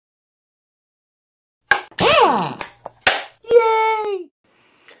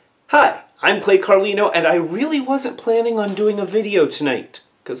I'm Carlino, and I really wasn't planning on doing a video tonight,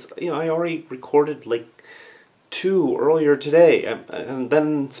 because, you know, I already recorded like 2 earlier today, and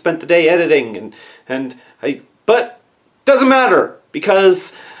then spent the day editing, but doesn't matter,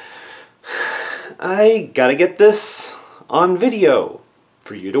 because I gotta get this on video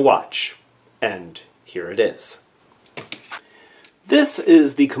for you to watch, and here it is. This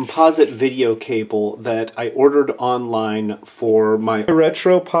is the composite video cable that I ordered online for my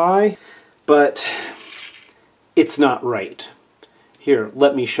RetroPie, but it's not right. Here,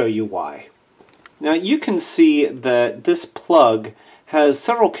 let me show you why. Now you can see that this plug has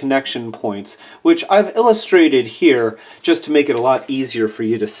several connection points, which I've illustrated here just to make it a lot easier for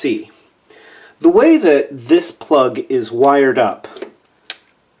you to see. The way that this plug is wired up,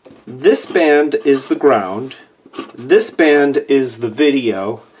 this band is the ground, this band is the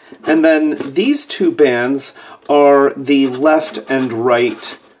video, and then these 2 bands are the left and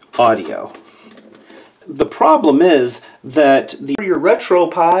right audio. The problem is that your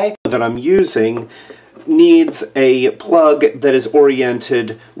RetroPie that I'm using needs a plug that is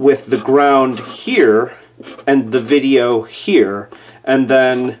oriented with the ground here and the video here, and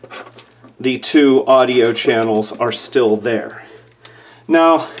then the 2 audio channels are still there.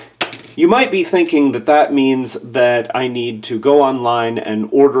 Now, you might be thinking that that means that I need to go online and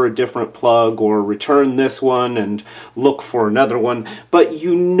order a different plug or return this one and look for another one, but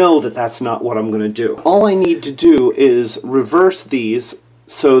you know that that's not what I'm going to do. All I need to do is reverse these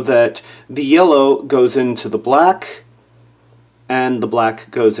so that the yellow goes into the black and the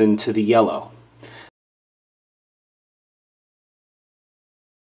black goes into the yellow.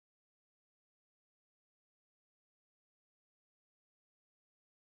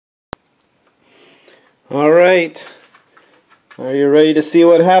 Alright, are you ready to see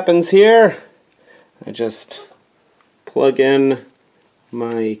what happens here? I just plug in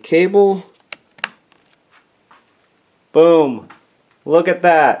my cable. Boom! Look at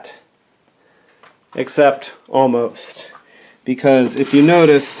that! Except almost. Because if you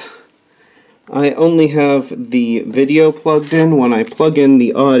notice, I only have the video plugged in. When I plug in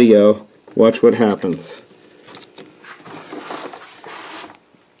the audio, watch what happens.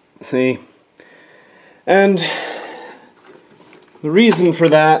 See? And the reason for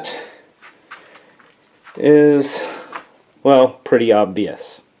that is, well, pretty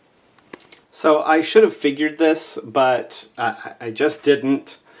obvious. So I should have figured this, but I just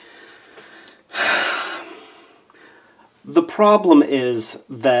didn't. The problem is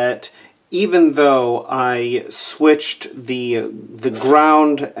that even though I switched the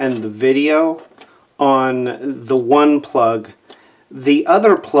ground and the video on the one plug, the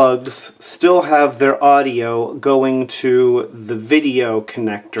other plugs still have their audio going to the video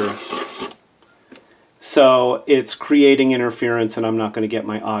connector. So it's creating interference and I'm not going to get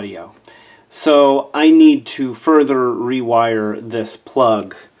my audio. So I need to further rewire this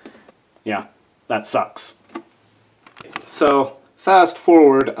plug. Yeah, that sucks. So fast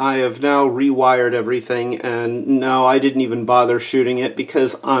forward, I have now rewired everything, and no, I didn't even bother shooting it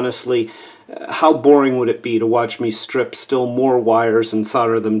because honestly, how boring would it be to watch me strip still more wires and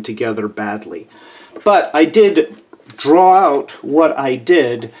solder them together badly? But I did draw out what I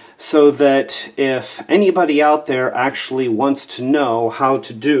did so that if anybody out there actually wants to know how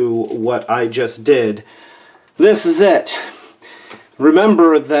to do what I just did, this is it.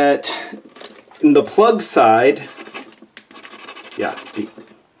 Remember that in the plug side,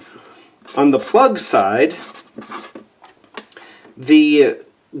 on the plug side, the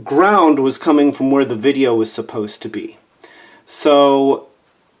ground was coming from where the video was supposed to be. So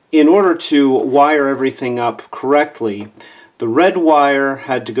in order to wire everything up correctly, the red wire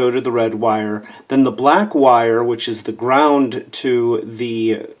had to go to the red wire, then the black wire, which is the ground to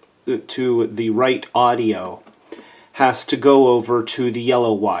the right audio, has to go over to the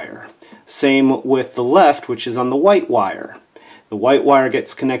yellow wire. Same with the left, which is on the white wire. The white wire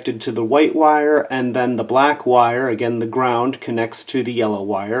gets connected to the white wire, and then the black wire, again the ground, connects to the yellow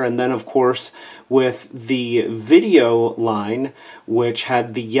wire. And then of course with the video line, which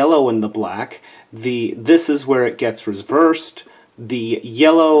had the yellow and the black, this is where it gets reversed. The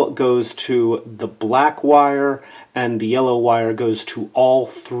yellow goes to the black wire, and the yellow wire goes to all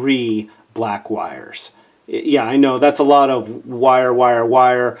 3 black wires. Yeah, I know, that's a lot of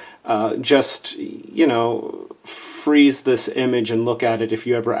wire. Just, you know, freeze this image and look at it if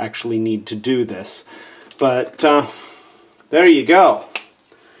you ever actually need to do this. But there you go.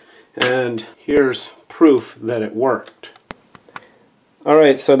 And here's proof that it worked.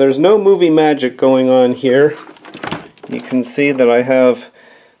 Alright, so there's no movie magic going on here. You can see that I have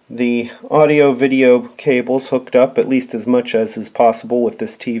the audio-video cables hooked up at least as much as is possible with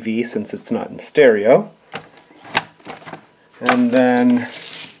this TV since it's not in stereo. And then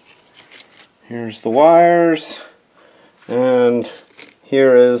here's the wires, and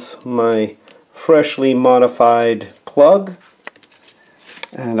here is my freshly modified plug.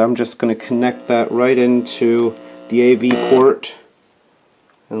 And I'm just going to connect that right into the AV port.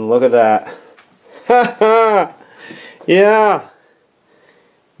 And look at that. Ha ha! Yeah!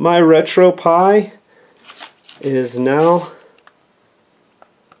 My RetroPie is now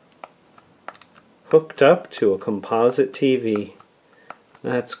hooked up to a composite TV.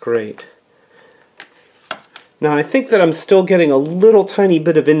 That's great. Now I think that I'm still getting a little tiny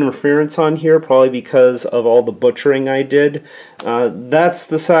bit of interference on here, probably because of all the butchering I did. That's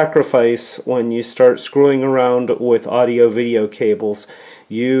the sacrifice when you start screwing around with audio-video cables.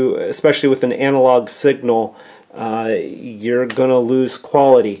 You, especially with an analog signal, you're gonna lose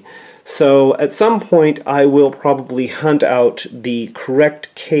quality. So at some point I will probably hunt out the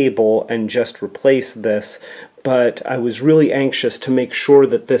correct cable and just replace this, but I was really anxious to make sure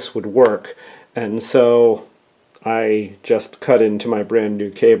that this would work, and so I just cut into my brand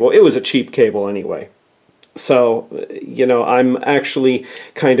new cable. It was a cheap cable anyway. So, you know, I'm actually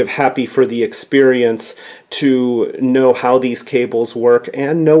kind of happy for the experience to know how these cables work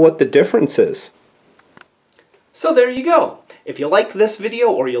and know what the difference is. So there you go. If you like this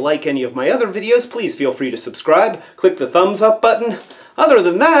video or you like any of my other videos, please feel free to subscribe, click the thumbs up button. Other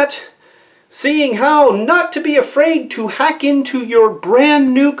than that, seeing how not to be afraid to hack into your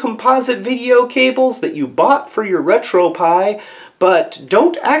brand new composite video cables that you bought for your RetroPie, but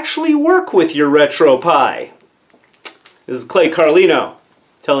don't actually work with your RetroPie. This is Carlino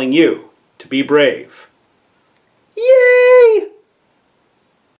telling you to be brave. Yay!